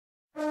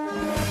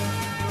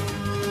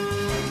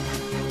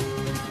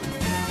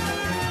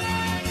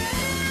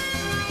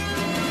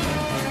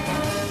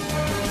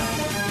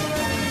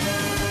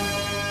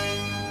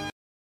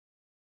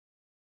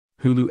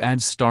Hulu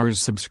adds STARZ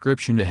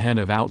subscription ahead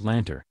of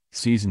Outlander,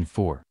 Season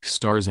 4.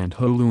 STARZ and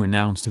Hulu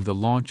announced the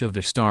launch of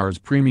the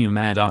STARZ Premium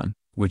add-on,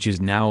 which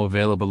is now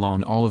available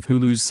on all of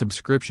Hulu's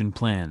subscription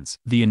plans.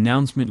 The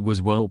announcement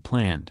was well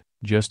planned,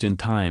 just in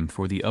time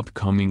for the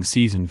upcoming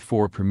Season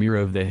 4 premiere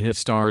of the hit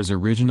STARZ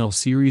original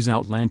series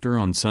Outlander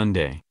on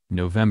Sunday,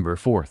 November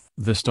 4th.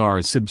 The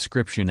STARZ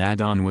subscription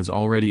add-on was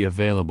already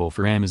available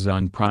for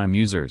Amazon Prime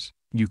users.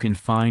 You can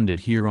find it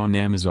here on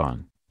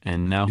Amazon,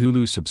 and now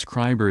Hulu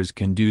subscribers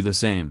can do the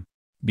same.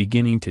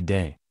 Beginning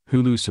today,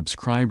 Hulu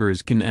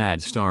subscribers can add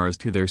STARZ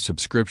to their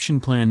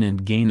subscription plan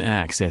and gain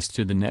access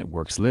to the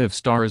network's live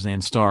STARZ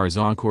and STARZ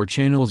Encore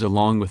channels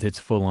along with its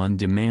full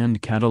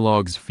on-demand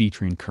catalogs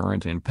featuring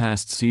current and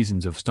past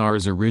seasons of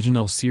STARZ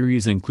original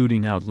series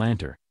including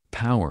Outlander,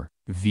 Power,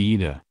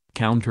 Vita,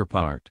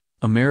 Counterpart,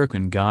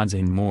 American Gods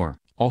and more.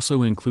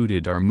 Also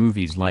included are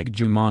movies like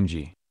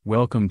Jumanji,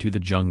 Welcome to the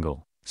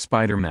Jungle,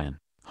 Spider-Man,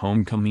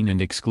 Homecoming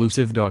and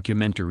exclusive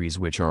documentaries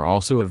which are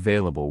also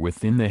available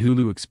within the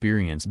Hulu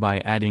experience by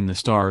adding the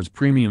STARZ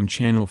Premium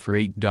channel for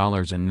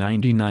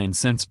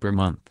 $8.99 per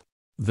month.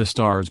 The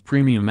STARZ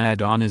Premium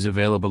add-on is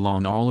available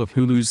on all of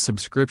Hulu's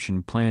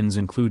subscription plans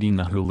including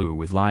the Hulu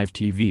with Live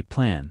TV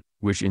plan,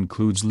 which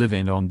includes live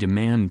and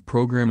on-demand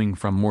programming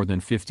from more than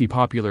 50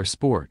 popular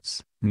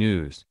sports,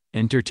 news,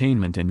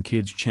 entertainment and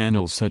kids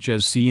channels such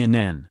as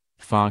CNN,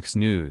 Fox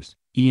News,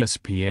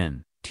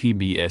 ESPN,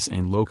 TBS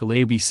and local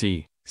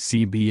ABC,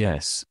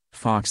 CBS,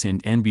 Fox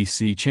and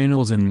NBC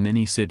channels in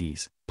many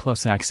cities,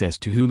 plus access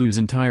to Hulu's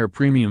entire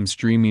premium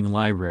streaming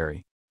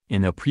library.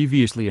 In a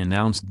previously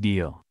announced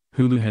deal,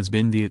 Hulu has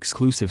been the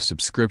exclusive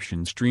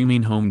subscription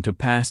streaming home to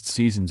past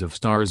seasons of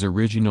STARZ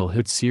original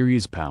hit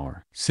series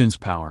Power. Since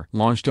Power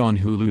launched on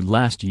Hulu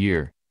last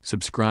year,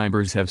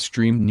 subscribers have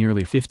streamed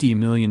nearly 50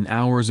 million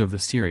hours of the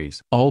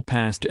series. All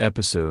past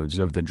episodes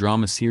of the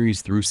drama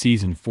series through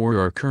Season 4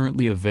 are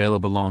currently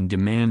available on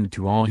demand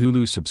to all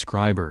Hulu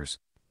subscribers.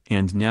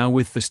 And now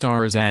with the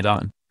STARZ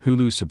add-on,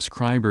 Hulu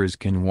subscribers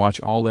can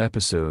watch all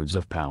episodes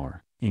of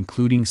Power,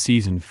 including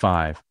Season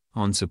 5,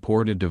 on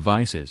supported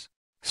devices.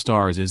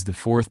 STARZ is the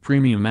fourth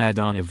premium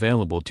add-on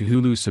available to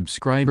Hulu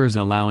subscribers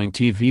allowing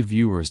TV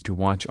viewers to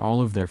watch all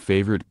of their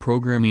favorite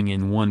programming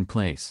in one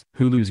place.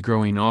 Hulu's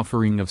growing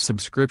offering of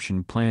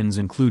subscription plans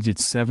includes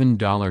its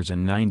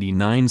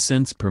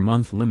 $7.99 per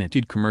month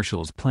limited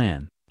commercials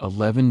plan,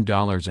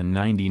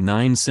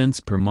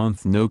 $11.99 per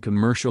month no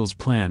commercials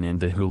plan and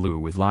the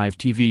Hulu with Live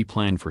TV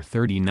plan for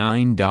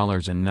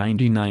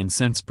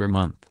 $39.99 per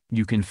month.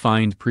 You can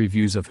find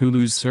previews of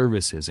Hulu's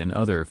services and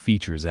other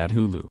features at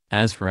Hulu.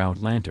 As for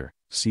Outlander,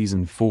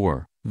 Season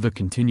 4,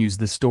 continues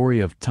the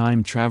story of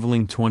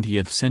time-traveling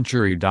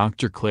 20th-century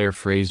Dr. Claire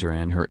Fraser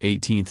and her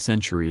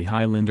 18th-century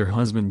Highlander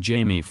husband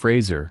Jamie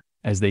Fraser,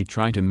 as they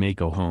try to make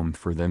a home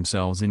for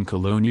themselves in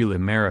colonial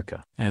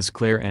America. As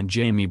Claire and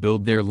Jamie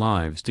build their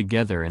lives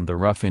together in the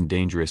rough and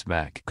dangerous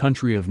back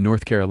country of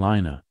North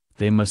Carolina,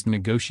 they must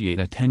negotiate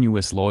a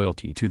tenuous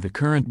loyalty to the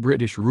current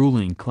British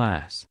ruling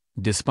class,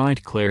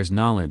 despite Claire's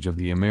knowledge of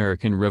the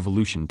American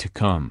Revolution to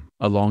come.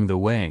 Along the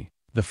way,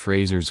 the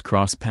Frasers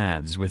cross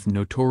paths with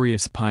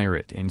notorious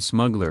pirate and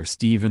smuggler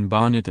Stephen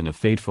Bonnet in a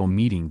fateful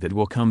meeting that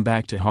will come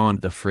back to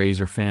haunt the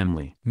Fraser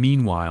family.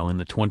 Meanwhile in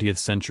the 20th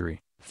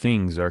century,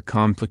 things are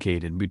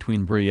complicated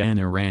between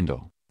Brianna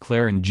Randall,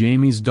 Claire and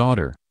Jamie's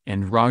daughter,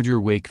 and Roger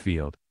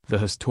Wakefield, the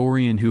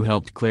historian who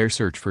helped Claire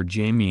search for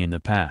Jamie in the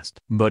past.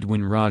 But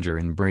when Roger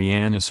and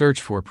Brianna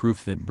search for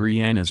proof that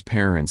Brianna's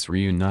parents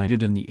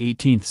reunited in the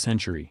 18th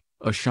century,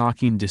 a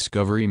shocking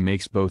discovery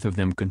makes both of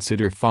them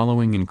consider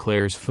following in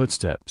Claire's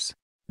footsteps.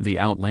 The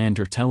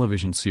Outlander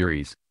television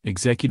series,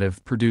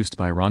 executive produced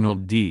by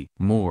Ronald D.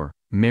 Moore,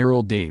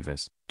 Merrill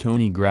Davis,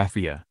 Tony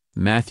Graffia,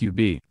 Matthew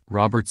B.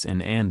 Roberts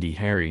and Andy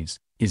Harries,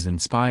 is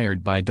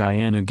inspired by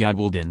Diana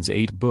Gabaldon's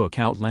 8-book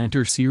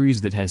Outlander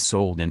series that has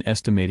sold an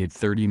estimated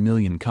 30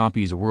 million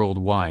copies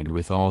worldwide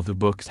with all the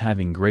books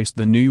having graced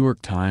the New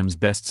York Times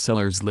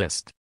bestsellers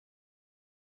list.